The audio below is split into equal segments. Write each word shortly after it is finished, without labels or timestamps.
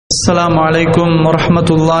السلام عليكم ورحمة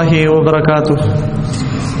الله وبركاته.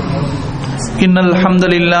 إن الحمد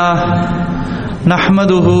لله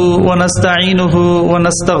نحمده ونستعينه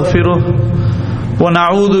ونستغفره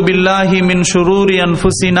ونعوذ بالله من شرور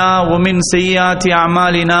أنفسنا ومن سيئات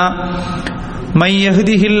أعمالنا من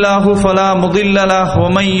يهده الله فلا مضل له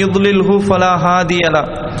ومن يضلله فلا هادي له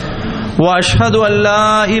وأشهد أن لا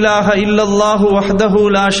إله إلا الله وحده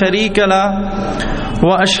لا شريك له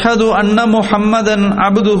وأشهد أن محمدا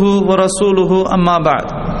عبده ورسوله أما بعد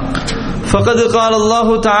فقد قال الله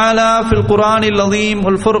تعالى في القرآن العظيم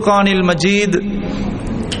والفرقان المجيد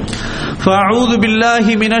فأعوذ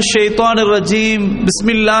بالله من الشيطان الرجيم بسم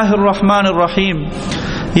الله الرحمن الرحيم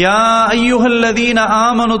يا أيها الذين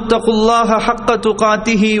آمنوا اتقوا الله حق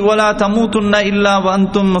تقاته ولا تموتن إلا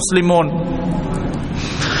وأنتم مسلمون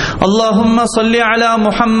اللهم صل على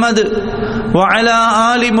محمد وعلى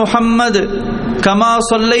آل محمد كما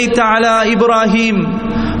صليت على إبراهيم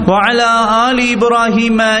وعلى آل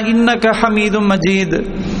إبراهيم إنك حميد مجيد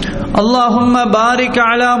اللهم بارك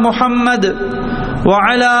على محمد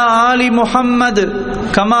وعلى آل محمد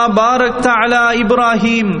كما باركت على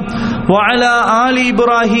إبراهيم وعلى آل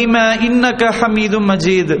إبراهيم إنك حميد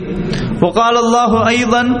مجيد وقال الله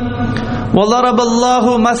أيضا وضرب الله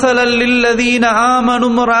مثلا للذين آمنوا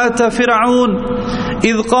امرأة فرعون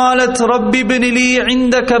إذ قالت رب ابن لي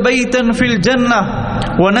عندك بيتا في الجنة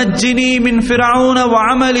ونجني من فرعون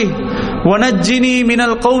وعمله ونجني من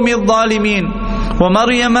القوم الظالمين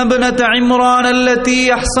ومريم ابنة عمران التي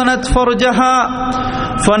أحصنت فرجها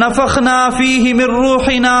فنفخنا فيه من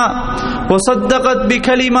روحنا وصدقت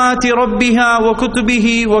بكلمات ربها وكتبه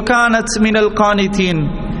وكانت من القانتين.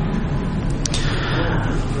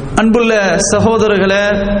 அன்புள்ள சகோதரர்களே,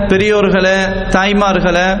 பெரியோர்களே,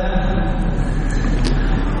 தாய்மார்களே,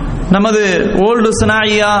 நமது ஓல்டு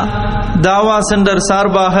சனாயியா தாவா சென்டர்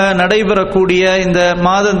சார்பாக நடைபெறக்கூடிய இந்த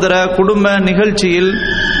மாதந்திர குடும்ப நிகழ்ச்சியில்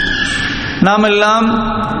நாம் எல்லாம்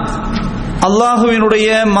அல்லாஹுவினுடைய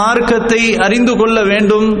மார்க்கத்தை அறிந்து கொள்ள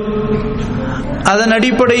வேண்டும், அதன்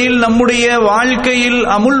அடிப்படையில் நம்முடைய வாழ்க்கையில்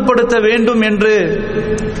அமுல்படுத்த வேண்டும் என்று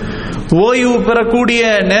ஓய்வு பெறக்கூடிய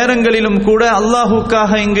நேரங்களிலும் கூட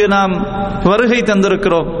அல்லாஹுக்காக இங்கு நாம் வருகை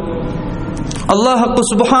தந்திருக்கிறோம். அல்லாஹ்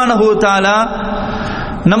சுப்ஹானஹு வ தஆலா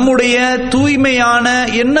நம்முடைய தூய்மையான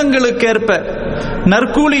எண்ணங்களுக்கேற்ப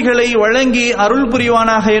நற்கூலிகளை வழங்கி அருள்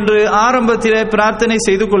புரிவானாக என்று ஆரம்பத்திலே பிரார்த்தனை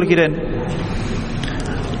செய்து கொள்கிறேன்.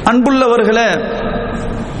 அன்புள்ளவர்களே,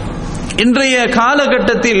 இன்றைய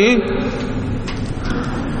காலகட்டத்தில்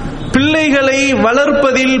பிள்ளைகளை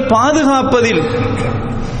வளர்ப்பதில், பாதுகாப்பதில்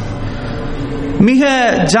மிக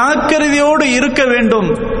ஜாக்கிரதையோடு இருக்க வேண்டும்.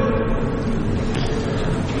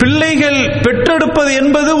 பிள்ளைகள் பெற்றெடுப்பது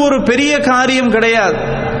என்பது ஒரு பெரிய காரியம் கிடையாது.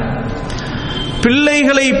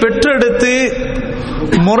 பிள்ளைகளை பெற்றெடுத்து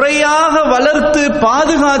முறையாக வளர்த்து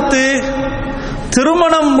பாதுகாத்து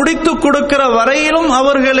திருமணம் முடித்து கொடுக்கிற வரையிலும்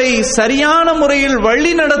அவர்களை சரியான முறையில்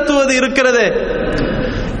வழி நடத்துவது இருக்கிறது,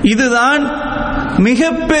 இதுதான்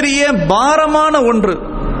மிகப்பெரிய பாரமான ஒன்று.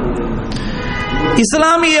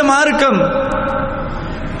 இஸ்லாமிய மார்க்கம்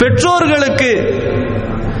பெற்றோர்களுக்கு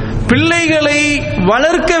பிள்ளைகளை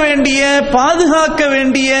வளர்க்க வேண்டிய, பாதுகாக்க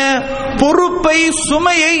வேண்டிய பொறுப்பை,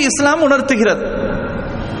 சுமையை இஸ்லாம் உணர்த்துகிறது.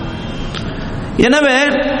 எனவே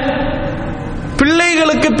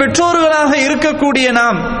பிள்ளைகளுக்கு பெற்றோர்களாக இருக்கக்கூடிய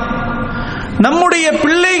நாம் நம்முடைய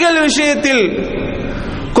பிள்ளைகள் விஷயத்தில்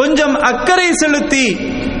கொஞ்சம் அக்கறை செலுத்தி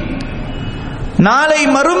நாளை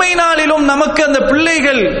மறுமை நாளிலும் நமக்கு அந்த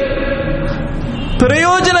பிள்ளைகள்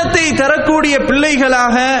பிரயோஜனத்தை தரக்கூடிய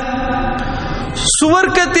பிள்ளைகளாக,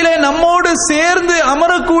 சுவர்க்கத்திலே நம்மோடு சேர்ந்து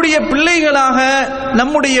அமரக்கூடிய பிள்ளைகளாக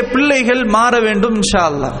நம்முடைய பிள்ளைகள் மாற வேண்டும் இன்ஷா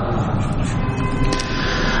அல்லாஹ்.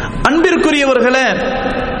 அன்பிற்குரியவர்களே,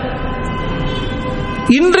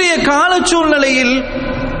 இன்றைய கால சூழ்நிலையில்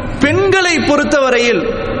பெண்களை பொறுத்தவரையில்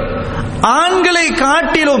ஆண்களை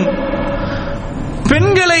காட்டிலும்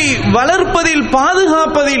பெண்களை வளர்ப்பதில்,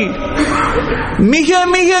 பாதுகாப்பதில் மிக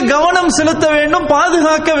மிக கவனம் செலுத்த வேண்டும்,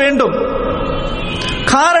 பாதுகாக்க வேண்டும்.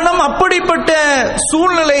 காரணம், அப்படிப்பட்ட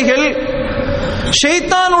சூழ்நிலைகள்,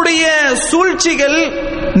 ஷைத்தானுடைய சூழ்ச்சிகள்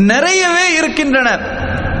நிறையவே இருக்கின்றன.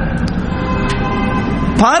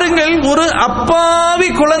 பாருங்கள், ஒரு அப்பாவி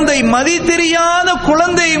குழந்தை, மதி தெரியாத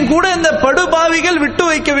குழந்தையும் கூட இந்த படுபாவிகள் விட்டு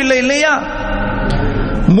வைக்கவில்லை இல்லையா?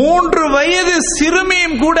 3 வயது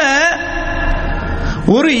சிறுமியும் கூட,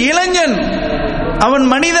 ஒரு இளைஞன், அவன்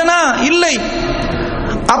மனிதனா? இல்லை.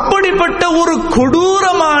 அப்படிப்பட்ட ஒரு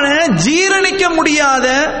கொடூரமான, ஜீரணிக்க முடியாத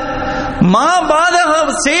மாபாதக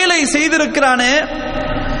செயலை செய்திருக்கிறானே,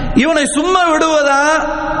 இவனை சும்மா விடுவதா?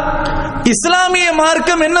 இஸ்லாமிய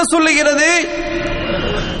மார்க்கம் என்ன சொல்லுகிறது?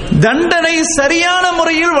 தண்டனை சரியான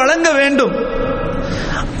முறையில் வழங்க வேண்டும்.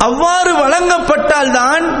 அவ்வாறு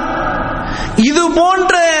வழங்கப்பட்டால்தான் இது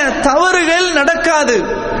போன்ற தவறுகள் நடக்காது.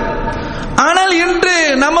 ஆனால் இன்று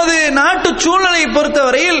நமது நாட்டு சூழ்நிலை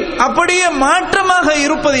பொறுத்தவரையில் அப்படியே மாற்றமாக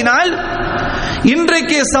இருப்பதினால்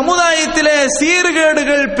இன்றைக்கு சமுதாயத்திலே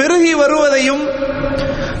சீர்கேடுகள் பெருகி வருவதையும்,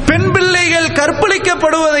 பெண் பிள்ளைகள்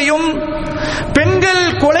கற்பழிக்கப்படுவதையும், பெண்கள்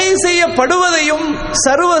கொலை செய்யப்படுவதையும்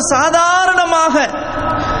சர்வ சாதாரணமாக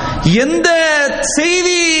எந்த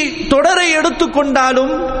செய்தி தொடரை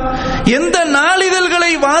எடுத்துக்கொண்டாலும், எந்த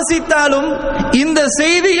நாளிதழ்களை வாசித்தாலும் இந்த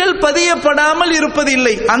செய்திகள் பதியப்படாமல்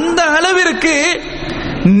இருப்பதில்லை. அந்த அளவிற்கு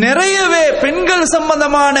நிறையவே பெண்கள்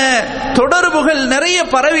சம்பந்தமான தொடர்புகள் நிறைய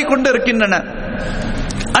பரவி கொண்டிருக்கின்றன.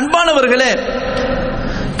 அன்பானவர்களே,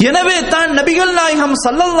 எனவே தான் நபிகள் நாயகம்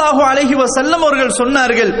ஸல்லல்லாஹு அலைஹி வஸல்லம் அவர்கள்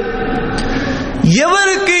சொன்னார்கள்,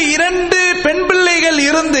 எவருக்கு 2 பெண் பிள்ளைகள்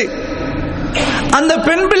இருந்து அந்த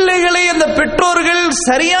பெண் பிள்ளைகளை அந்த பெற்றோர்கள்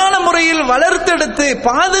சரியான முறையில் வளர்த்தெடுத்து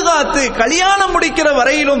பாதுகாத்து கல்யாணம் முடிக்கிற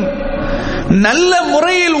வரையிலும் நல்ல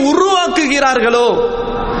முறையில் உருவாக்குகிறார்களோ,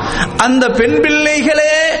 அந்த பெண்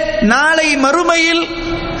பிள்ளைகளே நாளை மறுமையில்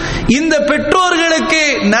இந்த பெற்றோர்களுக்கு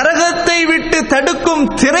நரகத்தை விட்டு தடுக்கும்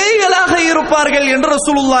திரைகளாக இருப்பார்கள் என்று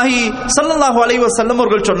ரசூலுல்லாஹி ஸல்லல்லாஹு அலைஹி வஸல்லம்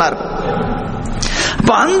அவர்கள் சொன்னார்.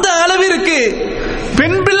 அந்த அளவிற்கு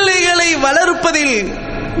பெண் பிள்ளைகளை வளர்ப்பதில்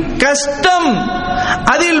கஷ்டம்,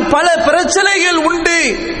 அதில் பல பிரச்சனைகள் உண்டு.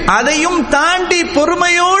 அதையும் தாண்டி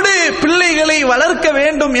பொறுமையோடு பிள்ளைகளை வளர்க்க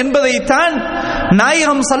வேண்டும் என்பதைத்தான்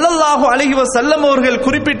நாயகம் ஸல்லல்லாஹு அலைஹி வஸல்லம் அவர்கள்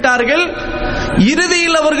குறிப்பிட்டார்கள்.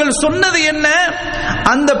 இறுதியில் அவர்கள் சொன்னது என்ன?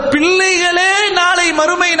 அந்த பிள்ளைகளே நாளை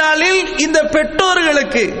மறுமை நாளில் இந்த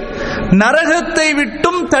பெற்றோர்களுக்கு நரகத்தை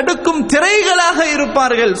விட்டும் தடுக்கும் திரைகளாக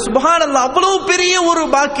இருப்பார்கள். சுப்ஹானல்லாஹ், அவ்வளவு பெரிய ஒரு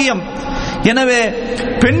பாக்கியம். எனவே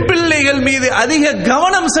பெண் பிள்ளைகள் மீது அதிக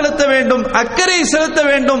கவனம் செலுத்த வேண்டும், அக்கறை செலுத்த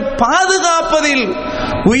வேண்டும், பாதுகாப்பதில்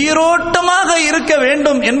உயிரோட்டமாக இருக்க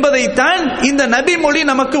வேண்டும் என்பதைத்தான் இந்த நபி மொழி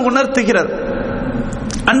நமக்கு உணர்த்துகிறது.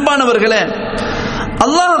 அன்பானவர்களே,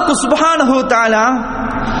 அல்லாஹ் சுப்ஹானஹு வ தஆலா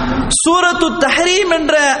சூரத்து தஹ்ரீம்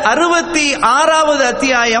என்ற 66வது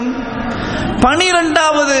அத்தியாயம்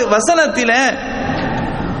 12வது வசனத்திலே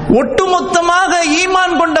ஒட்டுமொத்தமாக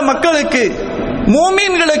ஈமான் கொண்ட மக்களுக்கு,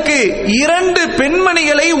 மூமின்களுக்கு 2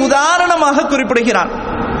 பெண்மணிகளை உதாரணமாக குறிப்பிடுகிறான்.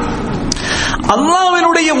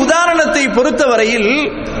 அல்லாஹ்வினுடைய உதாரணத்தை பொறுத்தவரையில்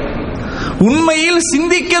உண்மையில்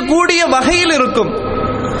சிந்திக்கக்கூடிய வகையில் இருக்கும்.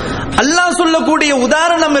 அல்லாஹ் சொல்லக்கூடிய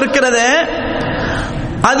உதாரணம் இருக்கிறது,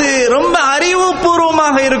 அது ரொம்ப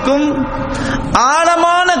அறிவுபூர்வமாக இருக்கும்,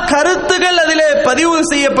 ஆழமான கருத்துகள் அதிலே பதிவு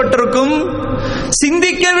செய்யப்பட்டிருக்கும்,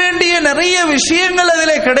 சிந்திக்க வேண்டிய நிறைய விஷயங்கள்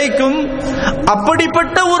அதிலே கிடைக்கும்.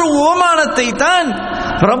 அப்படிப்பட்ட ஒரு ஓமானத்தை தான்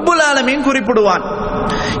ரப்புல் ஆலமீன் குறிப்பிடுவான்.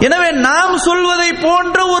 எனவே நாம் சொல்வதை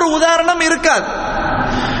போன்ற ஒரு உதாரணம் இருக்காது.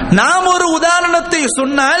 நாம் ஒரு உதாரணத்தை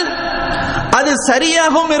சொன்னால் அது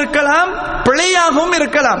சரியாகவும் இருக்கலாம், பிழையாகவும்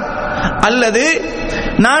இருக்கலாம், அல்லது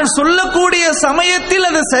நான் சொல்லக்கூடிய சமயத்தில்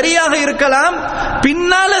அது சரியாக இருக்கலாம்,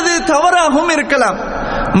 பின்னால் அது தவறாகவும் இருக்கலாம்.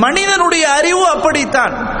 மனிதனுடைய அறிவு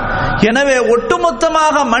அப்படித்தான். எனவே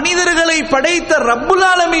ஒட்டுமொத்தமாக மனிதர்களை படைத்த ரப்புல்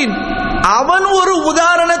ஆலமீன் அவன் ஒரு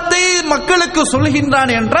உதாரணத்தை மக்களுக்கு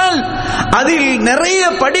சொல்கின்றான் என்றால் அதில் நிறைய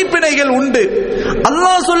படிப்பினைகள் உண்டு.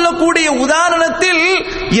 அல்லாஹ் சொல்லக்கூடிய உதாரணத்தில்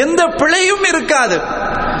எந்த பிழையும் இருக்காது,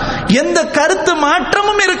 எந்த கருத்து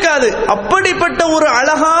மாற்றமும் இருக்காது. அப்படிப்பட்ட ஒரு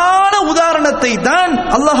அழகான உதாரணத்தை தான்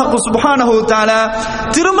அல்லாஹ் சுப்ஹானஹு வ தஆலா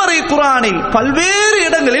திருமறை குர்ஆனில் பல்வேறு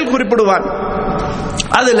இடங்களில் குறிப்பிடுவான்.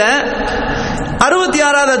 அதுல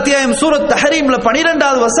 66வது அத்தியாயம் சூரத் தஹ்ரீம்ல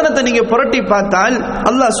 12வது வசனத்தை நீங்க புரட்டி பார்த்தால்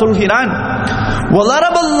அல்லாஹ் சொல்கிறான்,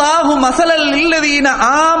 வலரபல்லாஹு மஸலல் லில்லதீன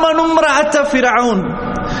ஆமனு இம்ரஅத ஃபிரௌன்.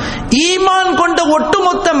 ஈமான் கொண்ட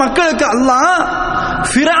ஒட்டுமொத்த மக்களுக்கு அல்லாஹ்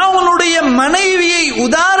ஃபிரௌனுடைய மனைவியை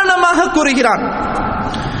உதாரணமாக கூறுகிறான்.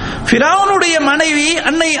 ஃபிரௌனுடைய மனைவி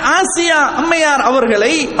அன்னை ஆசியா அம்மையார்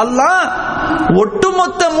அவர்களை அல்லாஹ்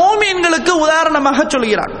ஒட்டுமொத்த மூமின்களுக்கு உதாரணமாக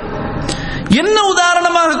சொல்கிறான். என்ன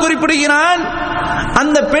உதாரணமாக குறிப்பிடுகிறான்?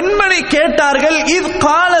 அந்த பெண்மணி கேட்டார்கள், இத்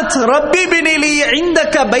காலத் ரப்பி பினிலி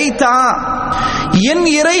இந்தக பைத்தா, என்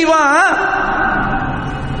இறைவா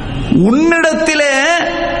உன்னிடத்திலே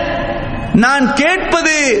நான்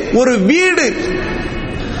கேட்பது ஒரு வீடு,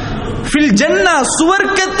 ஃபில் ஜன்னா,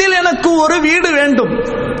 சுவர்க்கத்தில் எனக்கு ஒரு வீடு வேண்டும்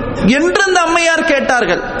என்று அந்த அம்மையார்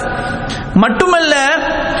கேட்டார்கள். மட்டுமல்ல,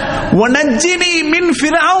 வனஜ்ஜினி மின்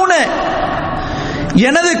ஃபிரௌன,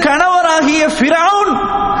 எனது கணவராகிய ஃபிரௌன்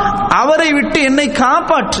அவரை விட்டு என்னை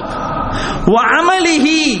காப்பாற்று,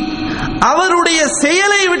 வஅமலிஹி, அவருடைய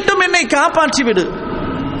செயலை விட்டும் என்னை காப்பாற்றி விடு,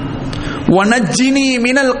 வனஜ்ஜினி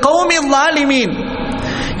மினல் கௌமில் ஸாலிமீன்,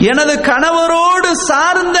 எனது கணவரோடு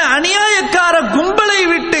சார்ந்த அநியாயக்கார கும்பலை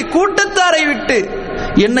விட்டு, கூட்டத்தாரை விட்டு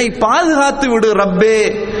என்னை பாதுகாத்து விடு ரப்பே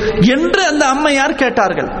என்று அந்த அம்மையார்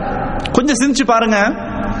கேட்டார்கள். கொஞ்சம் சிந்திச்சு பாருங்க,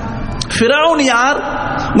 ஃபிரௌன் யார்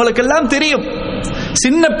உங்களுக்கு எல்லாம் தெரியும்,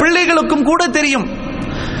 சின்ன பிள்ளைகளுக்கும் கூட தெரியும்.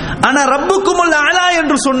 ஆனா ரப்புக்குமுல் அலா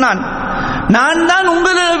என்று சொன்னான், நான் தான்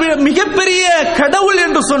உங்களுடைய மிகப்பெரிய கடவுள்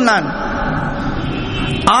என்று சொன்னான்.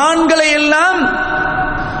 ஆண்களை எல்லாம்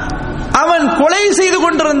அவன் கொலை செய்து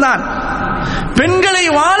கொண்டிருந்தான், பெண்களை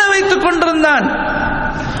வாழ வைத்துக் கொண்டிருந்தான்.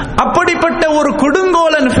 அப்படிப்பட்ட ஒரு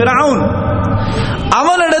கொடுங்கோலன் ஃபிரௌன்,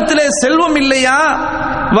 அவனிடத்திலே செல்வம் இல்லையா,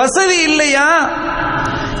 வசதி இல்லையா,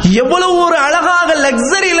 எவ்வளவு ஒரு அழகாக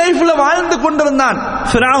லக்ஸரி லைஃப்ல வாழ்ந்து கொண்டிருந்தான்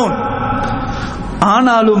ஃபிரௌன்.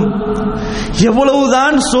 ஆனாலும்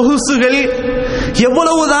எவ்வளவுதான் சொகுசுகள்,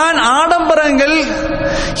 எவ்வளவுதான் ஆடம்பரங்கள்,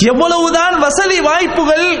 எவ்வளவுதான் வசதி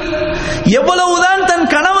வாய்ப்புகள், எவ்வளவுதான் தன்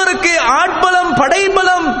கணவருக்கு ஆட்பலம்,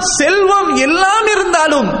 படைபலம், செல்வம் எல்லாம்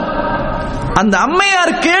இருந்தாலும் அந்த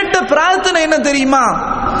அம்மையார் கேட்ட பிரார்த்தனை என்ன தெரியுமா?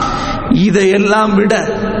 இதையெல்லாம்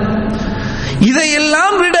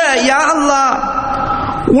விட யா அல்லாஹ்,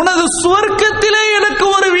 உனது சுவர்க்கத்திலே எனக்கு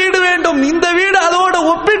ஒரு வீடு வேண்டும். இந்த வீடு அதோட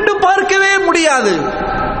ஒப்பிட்டு பார்க்கவே முடியாது.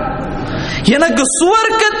 எனக்கு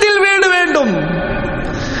சுவர்க்கத்தில் வீடு வேண்டும்.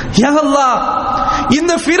 யா அல்லாஹ்,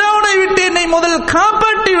 இந்த ஃபிரௌனை விட்டு என்னை முதல்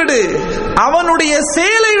காப்பாற்றி விடு, அவனுடைய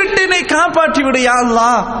செயலை விட்டு என்னை காப்பாற்றி விடு யா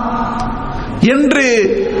அல்லாஹ் என்று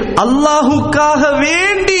அல்லாஹுக்காக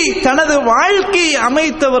வேண்டி தனது வாழ்க்கையை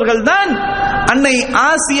அமைத்தவர்கள் தான் அன்னை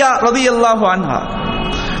ஆசியா ரலியல்லாஹு அன்ஹா.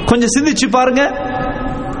 கொஞ்சம் சிந்திச்சு பாருங்க,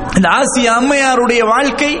 இந்த ஆசியா அம்மையாருடைய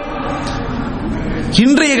வாழ்க்கை,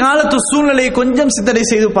 இன்றைய காலத்து சூழ்நிலையை கொஞ்சம் சிந்தனை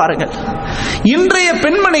செய்து பாருங்கள். இன்றைய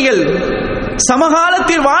பெண்மணிகள்,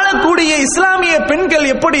 சமகாலத்தில் வாழக்கூடிய இஸ்லாமிய பெண்கள்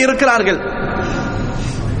எப்படி இருக்கிறார்கள்?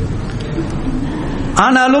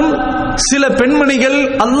 ஆனாலும் சில பெண்மணிகள்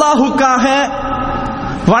அல்லாஹுக்காக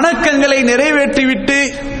வணக்கங்களை நிறைவேற்றிவிட்டு,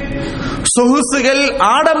 சொகுசுகள்,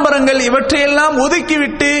 ஆடம்பரங்கள் இவற்றையெல்லாம்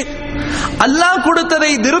ஒதுக்கிவிட்டு, அல்லாஹ்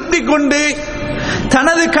கொடுத்ததை திருப்தி கொண்டு,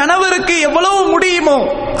 தனது கணவருக்கு எவ்வளவு முடியுமோ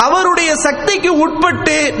அவருடைய சக்திக்கு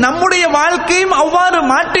உட்பட்டு நம்முடைய வாழ்க்கையும் அவ்வாறு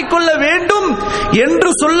மாற்றிக்கொள்ள வேண்டும் என்று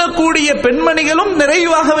சொல்லக்கூடிய பெண்மணிகளும்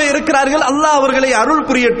நிறைவாகவே இருக்கிறார்கள். அல்லாஹ் அவர்களை அருள்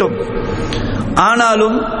புரியட்டும்.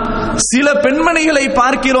 ஆனாலும் சில பெண்மணிகளை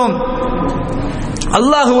பார்க்கிறோம்,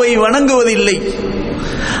 அல்லாஹுவை வணங்குவதில்லை,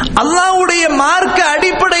 அல்லாஹ்வுடைய மார்க்க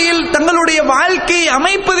அடிப்படையில் தங்களுடைய வாழ்க்கையை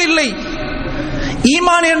அமைப்பதில்லை.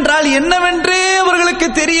 ஈமான் என்றால் என்னவென்றே அவர்களுக்கு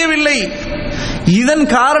தெரியவில்லை. இதன்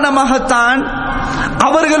காரணமாகத்தான்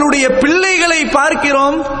அவர்களுடைய பிள்ளைகளை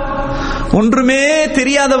பார்க்கிறோம், ஒன்றுமே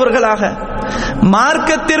தெரியாதவர்களாக,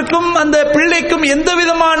 மார்க்கத்திற்கும் அந்த பிள்ளைக்கும் எந்த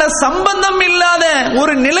விதமான சம்பந்தம் இல்லாத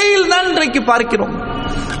ஒரு நிலையில் தான் இன்றைக்கு பார்க்கிறோம்.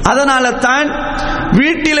 அதனால தான்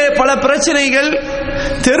வீட்டிலே பல பிரச்சனைகள்,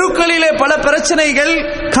 தெருக்களிலே பல பிரச்சனைகள்.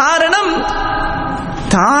 காரணம்,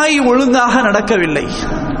 தாய் ஒழுங்காக நடக்கவில்லை,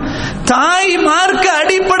 தாய் மார்க்க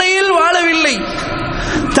அடிப்படையில் வாழவில்லை,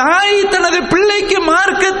 தாய் தனது பிள்ளைக்கு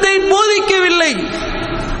மார்க்கத்தை போதிக்கவில்லை.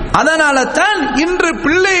 அதனால தான் இன்று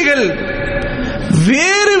பிள்ளைகள்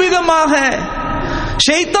வேறு விதமாக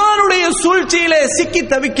ஷைத்தானுடைய சூழ்ச்சியிலே சிக்கி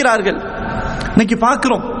தவிக்கிறார்கள். இன்னைக்கு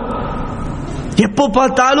பார்க்கிறோம், எப்போ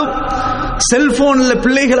பார்த்தாலும் செல்போன்ல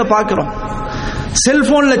பிள்ளைகளை பார்க்கிறோம்,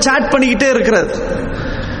 செல்போன்ல சாட் பண்ணிக்கிட்டே இருக்கிறது.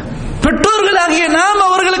 பெற்றோர்களாகிய நாம்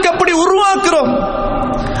அவர்களுக்கு அப்படி உருவாக்குறோம்.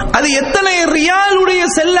 அது எத்தனை ரியாலுடைய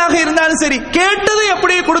செல்லாக இருந்தாலும் சரி, கேட்டதை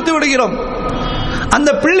அப்படியே கொடுத்து விடுகிறோம். அந்த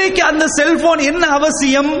பிள்ளைக்கு அந்த செல்போன் என்ன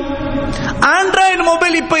அவசியம், ஆண்ட்ராய்டு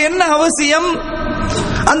மொபைல் இப்ப என்ன அவசியம்?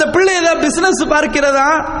 அந்த பிள்ளை ஏதாவது பிசினஸ் பார்க்கிறதா,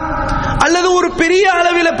 அல்லது ஒரு பெரிய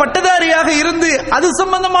அளவில் பட்டதாரியாக இருந்து அது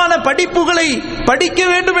சம்பந்தமான படிப்புகளை படிக்க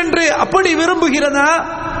வேண்டும் என்று அப்படி விரும்புகிறதா?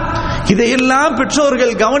 இதையெல்லாம்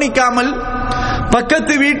பெற்றோர்கள் கவனிக்காமல்,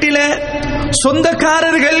 பக்கத்து வீட்டிலே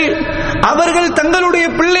சொந்தக்காரர்கள் அவர்கள் தங்களுடைய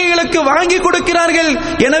பிள்ளைகளுக்கு வாங்கி கொடுக்கிறார்கள்,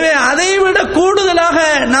 எனவே அதைவிட கூடுதலாக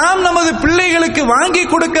நாம் நமது பிள்ளைகளுக்கு வாங்கி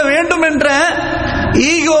கொடுக்க வேண்டும் என்ற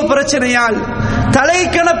ஈகோ பிரச்சனையால்,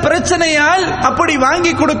 தலைக்கண பிரச்சனையால் அப்படி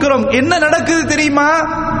வாங்கி கொடுக்கிறோம். என்ன நடக்குது தெரியுமா?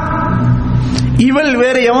 இவள்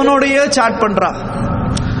வேற எவனோடையோ சாட் பண்றான்,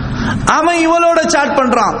 அவன் இவளோட சாட்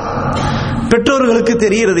பண்றான், பெற்றோர்களுக்கு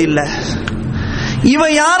தெரியறது இல்லை.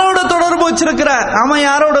 இவன் யாரோட தொடர்பு வச்சிருக்கிற, அவன்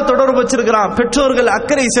யாரோட தொடர்பு வச்சிருக்கிறான், பெற்றோர்கள்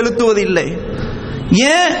அக்கறை செலுத்துவது இல்லை.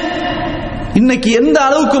 ஏன் இன்னைக்கு எந்த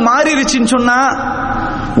அளவுக்கு மாறிடுச்சுன்னு சொன்னா,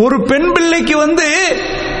 ஒரு பெண் பிள்ளைக்கு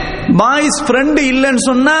பாய்ஸ் ஃப்ரெண்டு இல்லைன்னு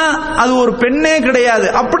சொன்னா அது ஒரு பெண்ணே கிடையாது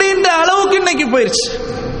அப்படின்ற அளவுக்கு இன்னைக்கு போயிருச்சு.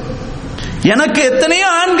 எனக்கு எத்தனையோ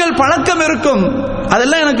ஆண்கள் பழக்கம் இருக்கும்,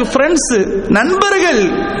 அதெல்லாம் எனக்கு ஃப்ரெண்ட்ஸ், நண்பர்கள்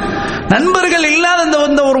இல்லாத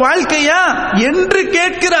இந்த ஒரு வாழ்க்கையா என்று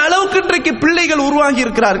கேட்கிற அளவுக்கு இன்றைக்கு பிள்ளைகள் உருவாகி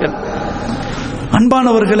இருக்கிறார்கள்.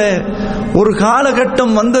 அன்பானவர்களே, ஒரு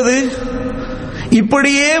காலகட்டம் வந்தது,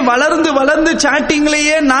 இப்படியே வளர்ந்து வளர்ந்து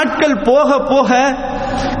சாட்டிங்லேயே நாட்கள் போக போக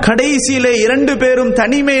கடைசியிலே 2 பேரும்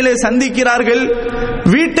தனிமையிலே சந்திக்கிறார்கள்.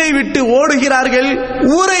 வீட்டை விட்டு ஓடுகிறார்கள்,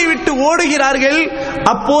 ஊரை விட்டு ஓடுகிறார்கள்.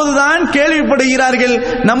 அப்போதுதான் கேள்விப்படுகிறார்கள்,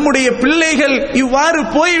 நம்முடைய பிள்ளைகள் இவ்வாறு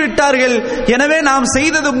போய்விட்டார்கள், எனவே நாம்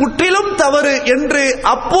செய்தது முற்றிலும் தவறு என்று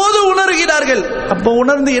அப்போது உணர்கிறார்கள். அப்போ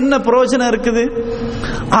உணர்ந்து என்ன பிரயோஜனம் இருக்குது?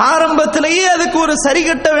 ஆரம்பத்திலேயே அதுக்கு ஒரு சரி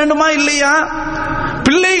கட்ட வேண்டுமா இல்லையா?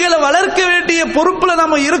 பிள்ளைகளை வளர்க்க வேண்டிய பொறுப்புல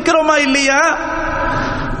நம்ம இருக்கிறோமா இல்லையா?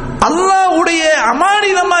 அல்லாஹ்வுடைய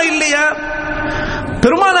அமானிதமா இல்லையா?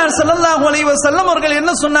 பெருமானார் ஸல்லல்லாஹு அலைஹி வஸல்லம் அவர்கள்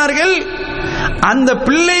என்ன சொன்னார்கள்? அந்த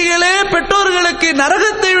பிள்ளைகளே பெற்றோர்களுக்கு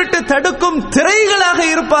நரகத்தை விட்டு தடுக்கும் திரைகளாக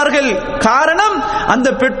இருப்பார்கள். காரணம், அந்த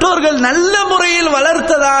பெற்றோர்கள் நல்ல முறையில்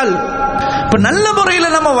வளர்த்ததால். இப்ப நல்ல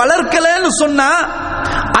முறையில் நம்ம வளர்க்கலன்னு சொன்னா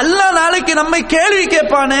அல்லாஹ் நாளைக்கு நம்மை கேள்வி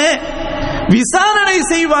கேட்பானே, விசாரணை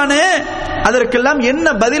செய்வானே, அதற்கெல்லாம் என்ன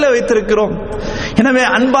பதில வைத்திருக்கிறோம்? எனவே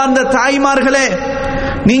அன்பார்ந்த தாய்மார்களே,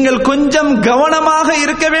 நீங்கள் கொஞ்சம் கவனமாக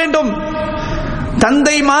இருக்க வேண்டும்.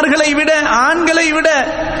 தந்தைமார்களை விட, ஆண்களை விட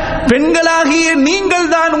பெண்களாகிய நீங்கள்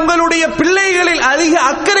தான் உங்களுடைய பிள்ளைகளில் அதிக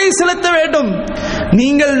அக்கறை செலுத்த வேண்டும்.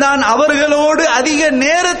 நீங்கள் தான் அவர்களோடு அதிக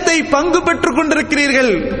நேரத்தை பங்கு பெற்றுக்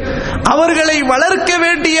கொண்டிருக்கிறீர்கள். அவர்களை வளர்க்க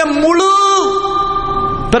வேண்டிய முழு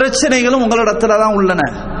பிரச்சனைகளும் உங்களிடத்துல தான் உள்ளன.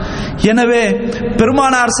 எனவே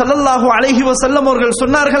பெருமானார் ஸல்லல்லாஹு அலைஹி வஸல்லம் அவர்கள்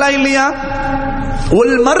சொன்னார்களா இல்லையா?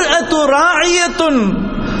 உல் மர்அத்து ராஇயத்துன்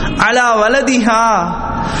அலா வலதிஹா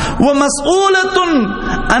வ மஸ்ஊலத்துன்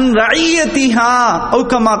அன் ரஇயத்திஹா அவ்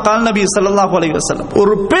கமா கால் நபி ஸல்லல்லாஹு அலைஹி வஸல்லம்.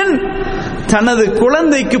 ஒரு பெண் தனது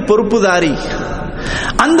குழந்தைக்கு பொறுப்புதாரி.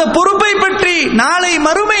 அந்த பொறுப்பை பற்றி நாளை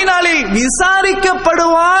மறுமை நாளில்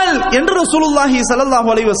விசாரிக்கப்படுவாள் என்று ரசூலுல்லாஹி ஸல்லல்லாஹு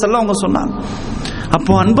அலைஹி வஸல்லம் அவங்க சொன்னாங்க.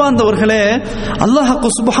 அப்போ அன்பார்ந்தவர்களே, அல்லாஹ்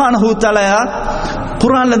சுப்ஹானஹு வ தஆலா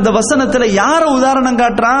குர்ஆன்ல இந்த வசனத்துல யார உதாரணம்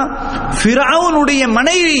காட்டுறான்? ஃபிரௌனுடைய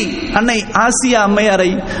மனைவி அன்னை ஆசியா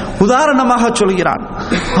அம்மையாரை உதாரணமாக சொல்கிறான்.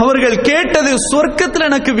 அவர்கள் கேட்டது, சொர்க்கத்தில்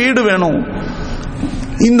எனக்கு வீடு வேணும்,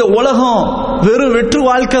 இந்த உலகம் வெறும் வெற்று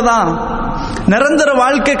வாழ்க்கை தான், நிரந்தர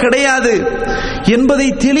வாழ்க்கை கிடையாது என்பதை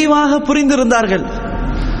தெளிவாக புரிந்திருந்தார்கள்.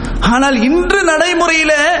 ஆனால் இன்று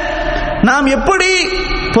நடைமுறையில நாம் எப்படி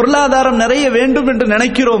பொருளாதாரம் நிறைய வேண்டும் என்று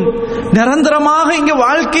நினைக்கிறோம், நிரந்தரமாக இங்கு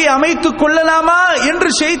வாழ்க்கையை அமைத்துக் கொள்ளலாமா என்று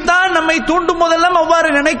ஷைத்தான் நம்மை தூண்டும் போதெல்லாம்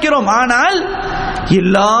அவ்வாறு நினைக்கிறோம். ஆனால்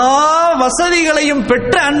எல்லா வசதிகளையும்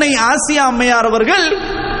பெற்ற அன்னை ஆசியா அம்மையார் அவர்கள்,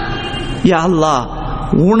 யா அல்லாஹ்,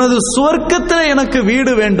 உனது சுவர்க்கத்தில் எனக்கு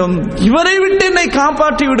வீடு வேண்டும், இவரை விட்டு என்னை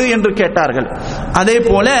காப்பாற்றி விடு என்று கேட்டார்கள். அதே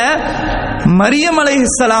போல மரியம்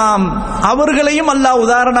அலைஹிஸ்ஸலாம் அவர்களையும் அல்லாஹ்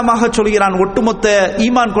உதாரணமாக சொல்கிறான் ஒட்டுமொத்த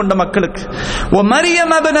ஈமான் கொண்ட மக்களுக்கு. வ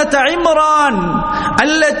மரியம் இப்னத் இம்ரான்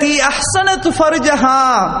அல்லதி அஹ்ஸனத் ஃபர்ஜஹா,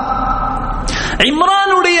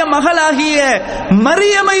 இம்ரானுடைய மகளாகிய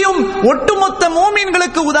மரியமையும் ஒட்டுமொத்த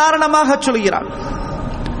மூமின்களுக்கு உதாரணமாக சொல்கிறான்.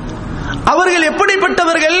 அவர்கள்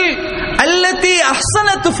எப்படிப்பட்டவர்கள்? அல்லதி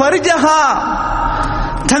அஹ்ஸனத் ஃபர்ஜஹா,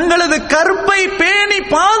 தங்களது கற்பை பேணி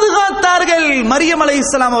பாதுகாத்தார்கள். மரியம்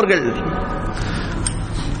அலைஹிஸ்ஸலாம் அவர்கள்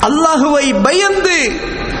அல்லாஹுவை பயந்து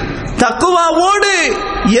தக்வாவோடு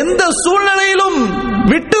எந்த சூழ்நிலையிலும்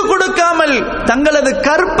விட்டு கொடுக்காமல் தங்களது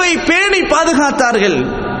கற்பை பேணி பாதுகாத்தார்கள்.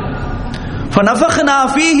 ஃபனஃபக்னா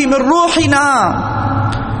ஃபீஹி மிர் ரூஹினா,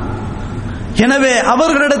 எனவே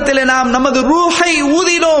அவர்களிடத்தில் நாம் நமது ரூஹை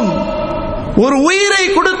ஊதினோம், ஒரு உயிரை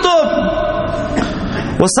கொடுத்தோம்.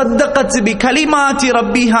 வஸத்தகத் பிகலிமாத்தி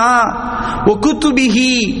ரப்பிஹா வ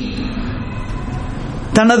குதுபிஹி,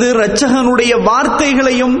 தனது இரட்சகனுடைய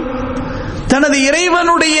வார்த்தைகளையும் தனது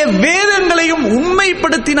இறைவனுடைய வேதங்களையும்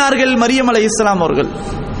உண்மைப்படுத்தினார்கள் மரியம் அலைஹிஸ்ஸலாம் அவர்கள்.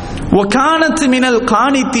 வ கானத் மினல்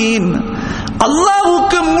கானிதீன்,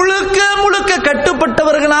 அல்லாஹ்வுக்கு முழுக்க முழுக்க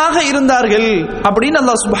கட்டுப்பட்டவர்களாக இருந்தார்கள் அப்படின்னு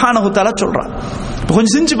அல்லாஹ் சுப்ஹானஹு வ தஆலா சொல்றான்.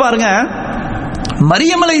 கொஞ்சம் சிந்திச்சு பாருங்க,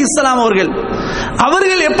 மரியம் அலைஹிஸ்ஸலாம்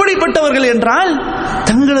அவர்கள் எப்படிப்பட்டவர்கள் என்றால்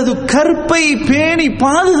தங்களது கற்பை பேணி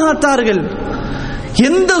பாதுகாத்தார்கள்.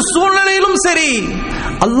 எந்த சூழ்நிலையிலும் சரி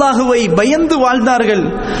அல்லாஹுவை பயந்து வாழ்ந்தார்கள்,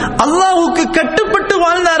 அல்லாஹுக்கு கட்டுப்பட்டு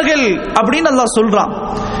வாழ்ந்தார்கள் அப்படின்னு அல்லாஹ் சொல்றான்.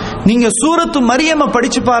 நீங்க சூரத்து மரியம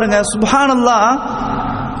படிச்சு பாருங்க. சுப்ஹானல்லாஹ்,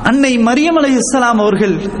 அன்னை மரியம் அலைஹிஸ்ஸலாம்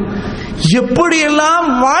அவர்கள் எப்படியெல்லாம்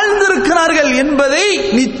வாழ்ந்திருக்கிறார்கள் என்பதை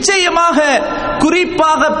நிச்சயமாக,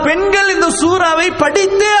 குறிப்பாக பெண்கள் இந்த சூறாவை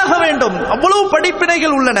படித்தே ஆக வேண்டும். அவ்வளவு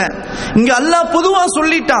படிப்பினைகள் உள்ளன. இங்க அல்லாஹ் பொதுவா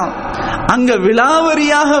சொல்லிட்டான், அங்க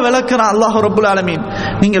விலாவரியாக விளக்குறான் அல்லாஹ் ரப்புல் ஆலமீன்.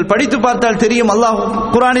 நீங்கள் படித்து பார்த்தால் தெரியும். அல்லாஹ்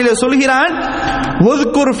குர்ஆனிலே சொல்கிறான்,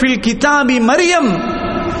 வஸ்குர் ஃபில் கிதாபி மரியம்,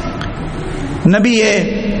 நபியே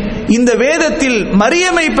இந்த வேதத்தில்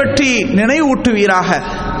மரியமை பற்றி நினைவூட்டுவீராக.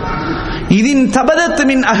 இதின் தபதத்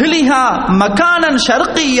மின் அஹ்லிஹா மகானன்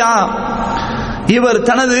ஷர்கியா, இவர்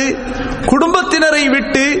தனது குடும்பத்தினரை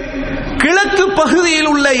விட்டு கிழக்கு பகுதியில்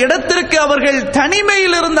உள்ள இடத்திற்கு அவர்கள்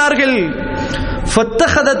தனிமையில் இருந்தார்கள்.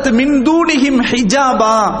 ஃபத்தஹதத் மின் தூனிஹிம்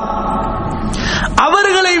ஹிஜாபா,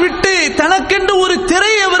 அவர்களை விட்டு தனக்கென்று ஒரு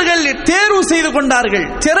திரை அவர்கள் தேர்வு செய்து கொண்டார்கள்,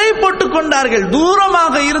 திரை போட்டுக் கொண்டார்கள்.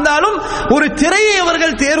 தூரமாக இருந்தாலும் ஒரு திரையை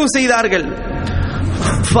அவர்கள் தேர்வு செய்தார்கள்.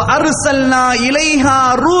 ஃபஅர்சல்னா இலைஹா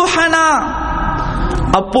ரூஹனா,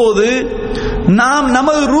 அப்போது நாம்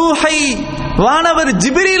நமது ரூஹை வானவர்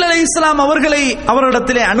ஜிப்ரீல் அலைஹிஸ்ஸலாம் அவர்களை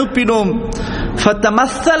அவரிடத்திலே அனுப்பினோம்.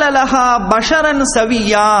 ஃபதமஸ்ஸல லஹா பஷரன்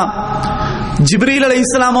சவியா, ஜிப்ரீல்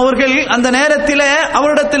அலைஹிஸ்ஸலாம் அவர்கள் அந்த நேரத்திலே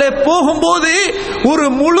அவரிடத்திலே போகும்போது ஒரு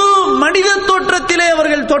முழு மனித தோற்றத்திலே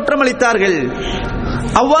அவர்கள் தோற்றமளித்தார்கள்.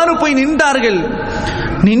 அவ்வாறு போய் நின்றார்கள்.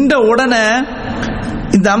 நின்ற உடனே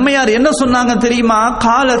இந்த அம்மையார் என்ன சொன்னாங்க தெரியுமா?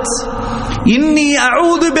 காலத் இன்னி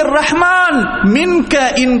அஊது பிர்ரஹ்மான் மின்க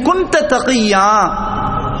இன் குன்த தகியா.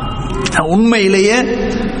 உண்மையிலேயே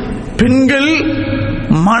பெண்கள்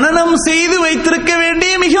மனனம் செய்து வைத்திருக்க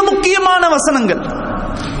வேண்டிய மிக முக்கியமான வசனங்கள்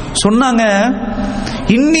சொன்னாங்க.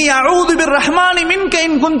 இன்னி அஊது பிர்ரஹ்மான் மின்க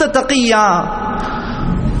இன் குன்த தகியா,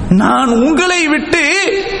 நான் உங்களை விட்டு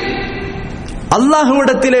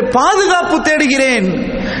அல்லாஹ்விடத்திலே பாதுகாப்பு தேடுகிறேன்.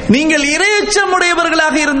 நீங்கள்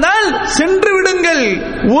இறையச்சமுடையவர்களாக இருந்தால் சென்று விடுங்கள்,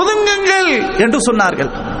 ஒதுங்குங்கள் என்று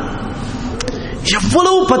சொன்னார்கள்.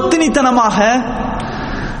 எவ்வளவு பத்தினித்தனமாக,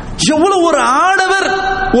 எவ்வளவு ஒரு ஆடவர்,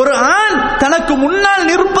 ஒரு ஆண் தனக்கு முன்னால்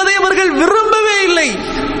நிற்பதை அவர்கள் விரும்பவே இல்லை.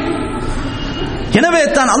 எனவே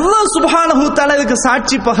தான் அல்லாஹ் சுப்ஹானஹு தஆலா இதுக்கு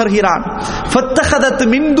சாட்சி பகர்கிறான். ஃபத்தஹதத்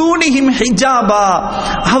மின் தூனிஹிம் ஹிஜாபா,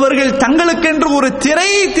 அவர்கள் தங்களுக்கென்று ஒரு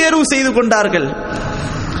திரையை தேர்வு செய்து கொண்டார்கள்.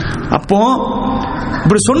 அப்போ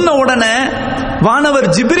இப்படி சொன்ன உடனே வானவர்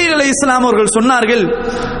ஜிப்ரீல் அலைஹிஸ்ஸலாம் அவர்கள் சொன்னார்கள்,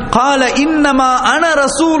 قال انما انا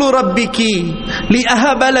رسول ربك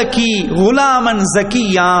لاهب لك غلاما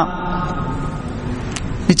زكيا,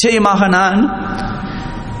 நிச்சயமாக நான்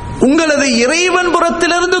உங்களது இறைவன்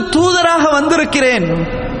புறத்திலிருந்து தூதராக வந்திருக்கிறேன்.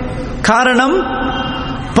 காரணம்,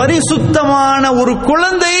 பரிசுத்தமான ஒரு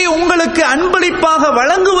குழந்தையை உங்களுக்கு அன்பளிப்பாக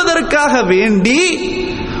வழங்குவதற்காக வேண்டி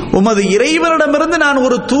உமது இறைவனிடமிருந்து நான்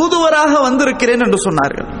ஒரு தூதுவராக வந்திருக்கிறேன் என்று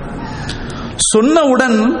சொன்னார்கள்.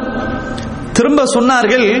 சொன்னவுடன் திரும்ப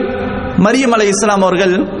சொன்னார்கள் மரியம் அலைஹிஸ்ஸலாம்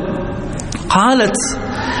அவர்கள், காலத்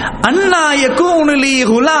அன்னா யகூனு லீ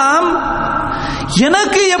குலாம்,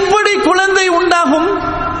 எனக்கு எப்படி குழந்தை உண்டாகும்?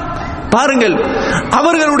 பாருங்கள்,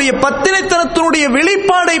 அவர்களுடைய பத்தினித்தனத்தினுடைய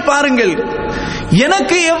வெளிப்பாடை பாருங்கள்.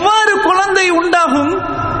 எனக்கு எவ்வாறு குழந்தை உண்டாகும்?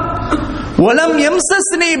 வலம்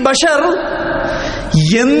யம்சஸ்னி பஷர்,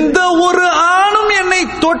 எந்த ஒரு ஆணும் என்னை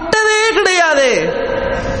தொட்டதே கிடையாது.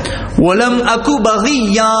 வலம் அகு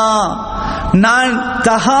பகியா, நான்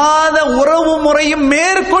தகாத உறவு முறையும்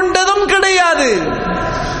மேற்கொண்டதும் கிடையாது.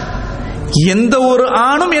 எந்த ஒரு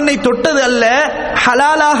ஆணும் என்னை தொட்டது அல்ல,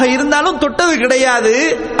 ஹலாலாக இருந்தாலும் தொட்டது கிடையாது.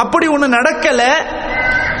 அப்படி ஒண்ணு நடக்கல.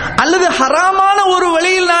 அல்லது ஹராமான ஒரு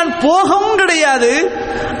வழியில் நான் போகவும் கிடையாது.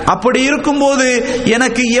 அப்படி இருக்கும்போது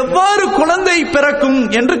எனக்கு எவ்வாறு குழந்தை பிறக்கும்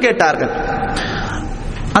என்று கேட்டார்கள்.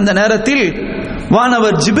 அந்த நேரத்தில்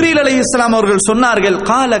வானவர் ஜிப்ரீல் அலைஹிஸ்ஸலாம் அவர்கள் சொன்னார்கள்,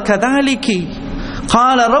 கால கதாலிகி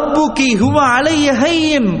கால ரப்புகி ஹுவ அலைய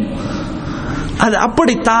ஹய்யின், அது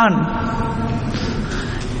அப்படித்தான்.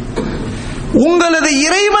 உங்களது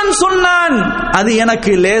இறைவன் சொன்னான், அது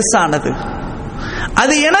எனக்கு லேசானது,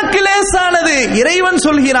 அது எனக்கு லேசானது. இறைவன்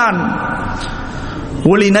சொல்கிறான்,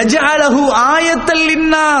 ஒலி நஜஅலஹு ஆயத்தல்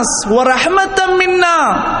லின்னாஸ் வ ரஹ்மத்தம் மின்னா,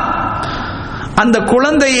 அந்த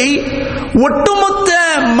குழந்தையை ஒட்டுமொத்த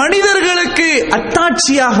மனிதர்களுக்கு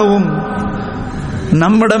அத்தாட்சியாகவும்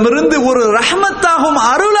நம்மிடமிருந்து ஒரு ரஹ்மத்தாகவும்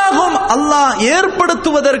அருளாகவும் அல்லாஹ்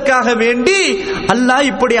ஏற்படுத்துவதற்காக வேண்டி அல்லாஹ்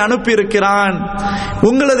இப்படி அனுப்பி இருக்கிறான்.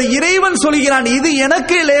 உங்களது இறைவன் சொல்கிறான், இது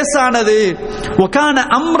எனக்கு லேசானது. வகான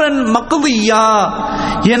அம்ரன் மக்தியா,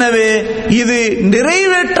 எனவே இது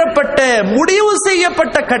நிறைவேற்றப்பட்ட முடிவு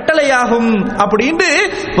செய்யப்பட்ட கட்டளையாகும் அப்படின்னு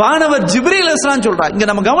வானவர் ஜிப்ரீல் அலைஹிஸ்ஸலாம் சொல்றார். இங்க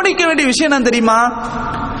நம்ம கவனிக்க வேண்டிய விஷயம் என்ன தெரியுமா?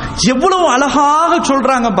 எவ்வளவு அழகாக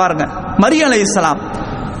சொல்றாங்க பாருங்க. மரியம் அலைஹிஸ்ஸலாம்,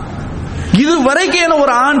 இது வரைக்கும்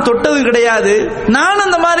ஒரு ஆண் தொட்டது கிடையாது, நான்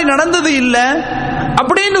அந்த மாதிரி நடந்தது இல்லை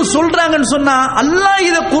அப்படின்னு சொல்றாங்கன்னு சொன்னா அல்லாஹ்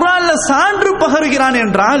இத குர்ஆன்ல சான்று பகருகிறான்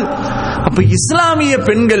என்றால், அப்ப இஸ்லாமிய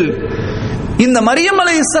பெண்கள் இந்த மரியம்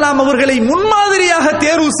அலைஹிஸ்ஸலாம் அவர்களை முன்மாதிரியாக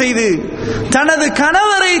தேர்வு செய்து தனது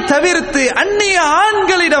கணவரை தவிர்த்து அந்நிய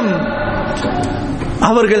ஆண்களிடம்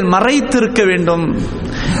அவர்கள் மறைத்திருக்க வேண்டும்,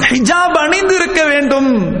 ஹிஜாப் அணிந்திருக்க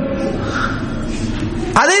வேண்டும்.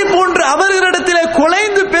 அதே போன்று அவர்களிடத்தில்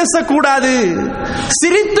குலைந்து பேசக்கூடாது,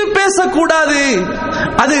 சிரித்து பேசக்கூடாது,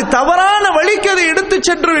 அது தவறான வழிக்கு அதை எடுத்து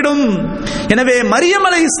சென்றுவிடும். எனவே மரியம்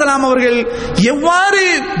அலைஹிஸ்ஸலாம் அவர்கள் எவ்வாறு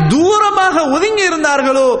தூரமாக ஒதுங்கி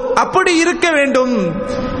இருந்தார்களோ அப்படி இருக்க வேண்டும்.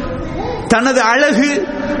 தனது அழகு,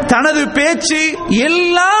 தனது பேச்சு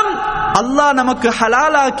எல்லாம் அல்லாஹ் நமக்கு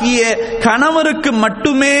ஹலாலாக்கிய கணவருக்கு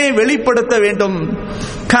மட்டுமே வெளிப்படுத்த வேண்டும்.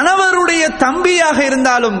 கணவருடைய தம்பியாக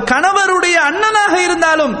இருந்தாலும் கணவருடைய அண்ணனாக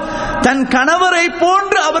இருந்தாலும் தன் கணவரை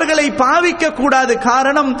போன்று அவர்களை பாவிக்க கூடாது.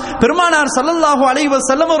 காரணம், பெருமானார் ஸல்லல்லாஹு அலைஹி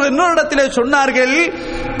வஸல்லம் அவர்கள் இன்னொரு இடத்திலே சொன்னார்கள்,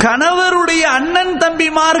 கணவருடைய அண்ணன்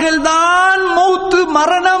தம்பிமார்கள் தான் மௌத்து,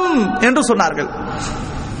 மரணம் என்று சொன்னார்கள்.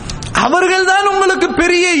 அவர்கள்தான் உங்களுக்கு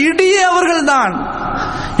பெரிய இடியே அவர்கள்தான்.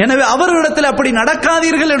 எனவே அவர்களிடத்தில் அப்படி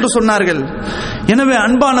நடக்காதீர்கள் என்று சொன்னார்கள். எனவே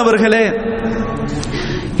அன்பானவர்களே,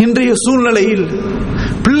 இன்றைய சூழ்நிலையில்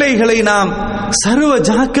பிள்ளைகளை நாம் சர்வ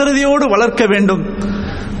ஜாக்கிரதையோடு வளர்க்க வேண்டும்.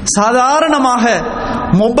 சாதாரணமாக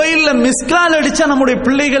மொபைல்ல மிஸ்கால் அடிச்சா நம்முடைய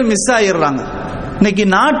பிள்ளைகள் மிஸ் ஆயிடுறாங்க. இன்னைக்கு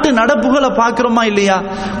நாட்டு நடப்புகளை பார்க்கிறோமா இல்லையா?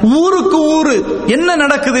 ஊருக்கு ஊரு என்ன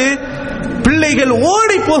நடக்குது? பிள்ளைகள்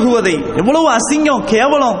ஓடி போகுவதை, எவ்வளவு அசிங்கம்,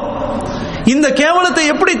 கேவலம். இந்த கேவலத்தை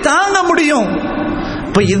எப்படி தாங்க முடியும்?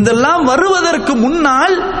 இப்ப இதெல்லாம் வருவதற்கு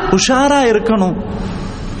முன்னால் உஷாரா இருக்கணும்.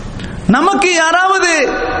 நமக்கு யாராவது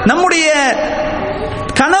நம்முடைய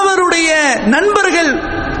கணவருடைய நண்பர்கள்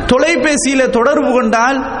தொலைபேசியில தொடர்பு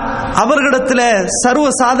கொண்டால் அவர்களிடத்தில் சர்வ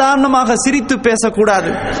சாதாரணமாக சிரித்து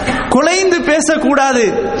பேசக்கூடாது, குலைந்து பேசக்கூடாது.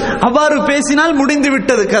 அவ்வாறு பேசினால் முடிந்து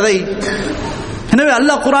விட்டது கதை. எனவே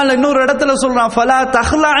அல்லாஹ் குர்ஆன்ல இன்னொரு இடத்துல சொல்றான், ஃபலா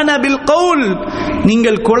தஹ்லஅன பில் கவுல்,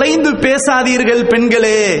 நீங்கள் குலைந்து பேசாதீர்கள்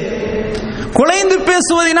பெண்களே. குலைந்து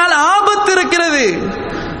பேசுவதனால் ஆபத்து இருக்கிறது.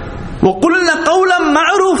 வகுல்ன கௌலம்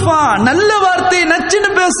மஅரூஃபா, நல்ல வார்த்தை நச்சுன்னு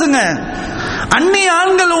பேசுங்க. அந்நிய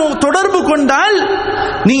ஆண்கள் தொடர்பு கொண்டால்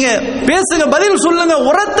நீங்க பேசுங்க, பதில் சொல்லுங்க,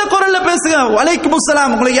 உரத்த குரல்ல பேசுங்க. வலைக்கும்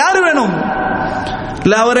அஸ்ஸலாம், உங்களுக்கு யாரு வேணும்?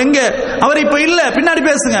 இல்ல அவர் எங்க, அவர் இப்ப இல்ல, பின்னாடி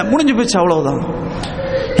பேசுங்க, முடிஞ்சு போச்சு, அவ்வளவுதான்.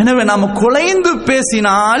 எனவே நாம குலைந்து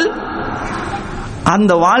பேசினால்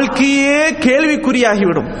அந்த வாழ்க்கையே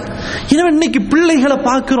கேள்விக்குறியாகிவிடும். எனவே இன்னைக்கு பிள்ளைகளை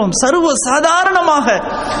பார்க்கிறோம், சர்வ சாதாரணமாக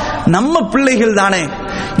நம்ம பிள்ளைகள் தானே,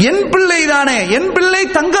 என் பிள்ளை தானே, என் பிள்ளை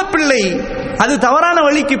தங்க பிள்ளை, அது தவறான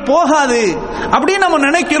வழிக்கு போகாது அப்படின்னு நம்ம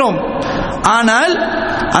நினைக்கிறோம். ஆனால்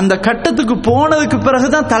அந்த கட்டத்துக்கு போனதுக்கு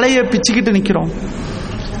பிறகுதான் தலையை பிச்சுக்கிட்டு நிக்கிறோம்.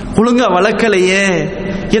 ஒழுங்கா வளர்க்கலையே,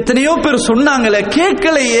 எத்தனையோ பேர் சொன்னாங்களே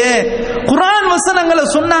கேட்கலையே, குர்ஆன் வசனங்களை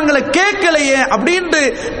சொன்னாங்களே கேட்கலையே அப்படின்ட்டு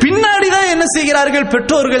பின்னாடிதான் என்ன செய்கிறார்கள்?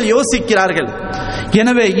 பெற்றோர்கள் யோசிக்கிறார்கள்.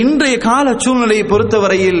 எனவே இன்றைய கால சூழ்நிலையை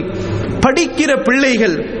பொறுத்தவரையில் படிக்கிற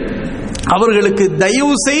பிள்ளைகள், அவர்களுக்கு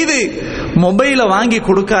தயவு செய்து மொபைலை வாங்கி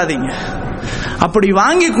கொடுக்காதீங்க. அப்படி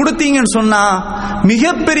வாங்கி கொடுத்தீங்கன்னு சொன்னா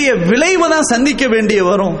மிகப்பெரிய விளைவை தான் சந்திக்க வேண்டிய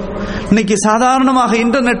வரும். இன்னைக்கு சாதாரணமாக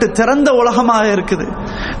இன்டர்நெட் திறந்த உலகமாக இருக்குது.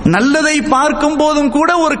 நல்லதை பார்க்கும் போதும்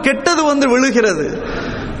கூட ஒரு கெட்டது வந்து விழுகிறது.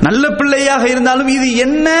 நல்ல பிள்ளையாக இருந்தாலும் இது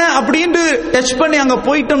என்ன அப்படின்ட்டு டச் பண்ணி அங்க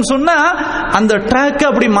போயிட்டோம் சொன்னா அந்த ட்ராக்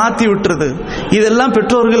அப்படி மாத்தி விட்டுருது. இதெல்லாம்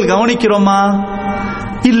பெற்றோர்கள் கவனிக்கிறோமா?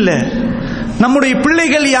 இல்ல. நம்முடைய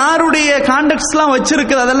பிள்ளைகள் யாருடைய கான்டாக்ட்ஸ் எல்லாம்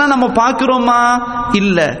வச்சிருக்கிறது அதெல்லாம் நம்ம பார்க்கிறோமா?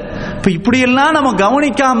 இல்ல. இப்ப இப்படியெல்லாம் நம்ம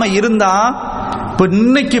கவனிக்காம இருந்தா, இப்ப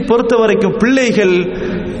இன்னைக்கு பொறுத்த வரைக்கும் பிள்ளைகள்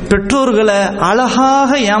பெற்றோர்களை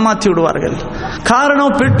அழகாக ஏமாற்றி விடுவார்கள்.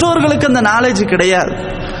 காரணம், பெற்றோர்களுக்கு அந்த நாலேஜ் கிடையாது.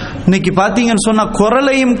 இன்னைக்கு பாத்தீங்கன்னு சொன்னா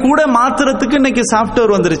குரலையும் கூட மாத்துறதுக்கு இன்னைக்கு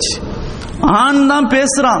சாஃப்ட்வேர் வந்துருச்சு. ஆண் தான்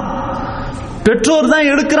பேசுறான், பெற்றோர் தான்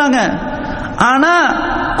எடுக்கிறாங்க. ஆனா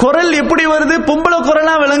குரல் எப்படி வருது? பொம்பளை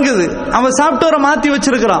குரலா விளங்குது. அவன் சாஃப்ட்வேரை மாத்தி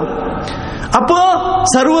வச்சிருக்கிறான். அப்போ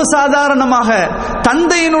சர்வசாதாரணமாக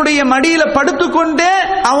தந்தையினுடைய மடியில படுத்துக்கொண்டே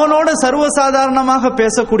அவனோட சர்வசாதாரணமாக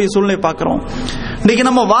பேசக்கூடிய சூழ்நிலை பார்க்கிறோம். இன்னைக்கு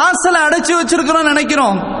நம்ம வாசலை அடைச்சு வச்சிருக்கிறோம்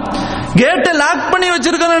நினைக்கிறோம், கேட்டை லாக் பண்ணி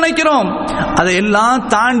வச்சிருக்கோம் நினைக்கிறோம். அதையெல்லாம்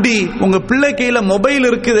தாண்டி உங்க பிள்ளை கையில மொபைல்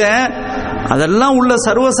இருக்குதே, அதெல்லாம் உள்ள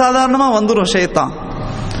சர்வசாதாரணமா வந்துடும் ஷைத்தான்.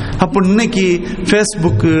 அப்போ இன்னைக்கு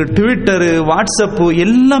ஃபேஸ்புக்கு, ட்விட்டரு, வாட்ஸ்அப்பு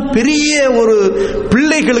எல்லாம் பெரிய ஒரு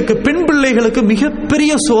பிள்ளைகளுக்கு, பெண் பிள்ளைகளுக்கு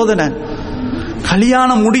மிகப்பெரிய சோதனை.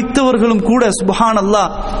 கல்யாணம் முடித்தவர்களும் கூட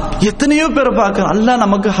சுப்ஹானல்லாஹ் எத்தனையோ பேரை பார்க்கிறோம். அல்லாஹ்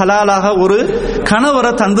நமக்கு ஹலாலாக ஒரு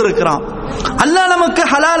கணவரை தந்திருக்கிறான், அல்லாஹ் நமக்கு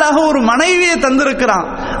ஹலாலாக ஒரு மனைவியை தந்திருக்கிறான்.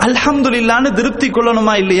 அல்ஹம்துலில்லாஹ்னு திருப்தி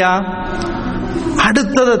கொள்ளணுமா இல்லையா?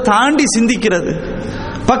 அடுத்ததை தாண்டி சிந்திக்கிறது,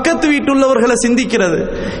 பக்கத்து வீட்டுள்ளவர்களை சிந்திக்கிறது.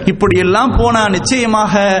 இப்படி எல்லாம் போனா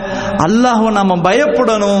நிச்சயமாக அல்லாஹ்வை நாம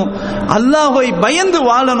பயப்படணும், அல்லாஹ்வை பயந்து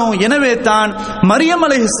வாழணும். எனவே தான் மரியம்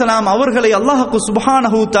அலைஹிஸ்ஸலாம் அவர்களை அல்லாஹ்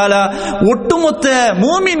சுப்ஹானஹு தஆலா ஒட்டுமொத்த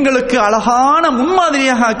மூமின்களுக்கு அழகான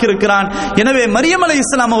முன்மாதிரியாக ஆக்கியிருக்கிறான். எனவே மரியம்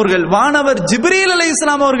அலைஹிஸ்ஸலாம் அவர்கள், வானவர் ஜிப்ரீல்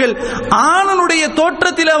அலைஹிஸ்ஸலாம் அவர்கள் ஆணனுடைய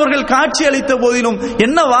தோற்றத்தில் அவர்கள் காட்சி அளித்த போதிலும்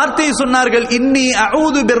என்ன வார்த்தையை சொன்னார்கள்? இன்னி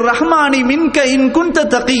அஊது பிர் ரஹ்மானி மின்க இன் குன்த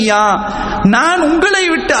தகியா, நான் உங்களை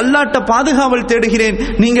விட்டு விட்டு அல்லாஹ்ட்ட பாதுகாவல் தேடுகிறேன்.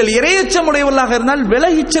 நீங்கள் இறையச்சமுடையவர்களாக இருந்தால்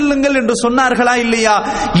விலகிச் செல்லுங்கள் என்று சொன்னார்களா இல்லையா?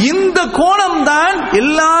 இந்த கோணம்தான்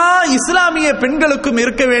எல்லா இஸ்லாமிய பெண்களுக்கும்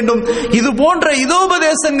இருக்க வேண்டும். இது போன்ற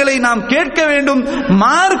இதோபதேசங்களை நாம் கேட்க வேண்டும்,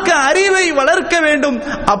 மார்க்க அறிவை வளர்க்க வேண்டும்.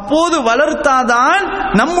 அப்போது வளர்த்தாதான்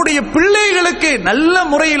நம்முடைய பிள்ளைகளுக்கு நல்ல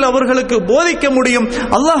முறையில் அவர்களுக்கு போதிக்க முடியும்.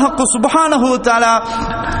 அல்லாஹ் சுப்ஹானஹு வ தஆலா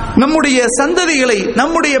நம்முடைய சந்ததிகளை,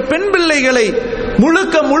 நம்முடைய பெண் பிள்ளைகளை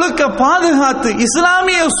முழுக்க முழுக்க பாதுகாத்து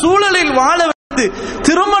இஸ்லாமிய சூழலில் வாழ வைத்து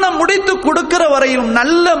திருமணம் முடித்து கொடுக்கிற வரையிலும்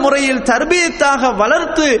நல்ல முறையில் தர்பியத்தாக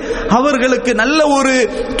வளர்த்து அவர்களுக்கு நல்ல ஒரு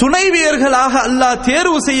துணைவியர்களாக அல்லாஹ்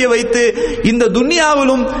தேர்வு செய்ய வைத்து இந்த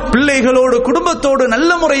துன்யாவிலும் பிள்ளைகளோடு குடும்பத்தோடு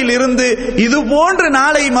நல்ல முறையில் இருந்து இது போன்று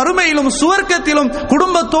நாளை மறுமையிலும் சுவர்க்கத்திலும்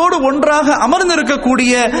குடும்பத்தோடு ஒன்றாக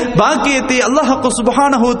அமர்ந்திருக்கக்கூடிய பாக்கியத்தை அல்லாஹ்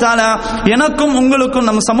சுப்ஹானஹு வ தஆலா எனக்கும் உங்களுக்கும்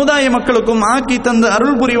நம் சமுதாய மக்களுக்கும் ஆக்கி தந்து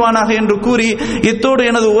அருள் புரிவானாக என்று கூறி இத்தோடு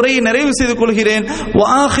எனது உரையை நிறைவு செய்து கொள்கிறேன்.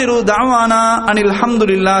 வஆகிரு தஅவானா அனில்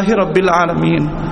ஹம்துலில்லாஹி ரப்பில் ஆலமீன்.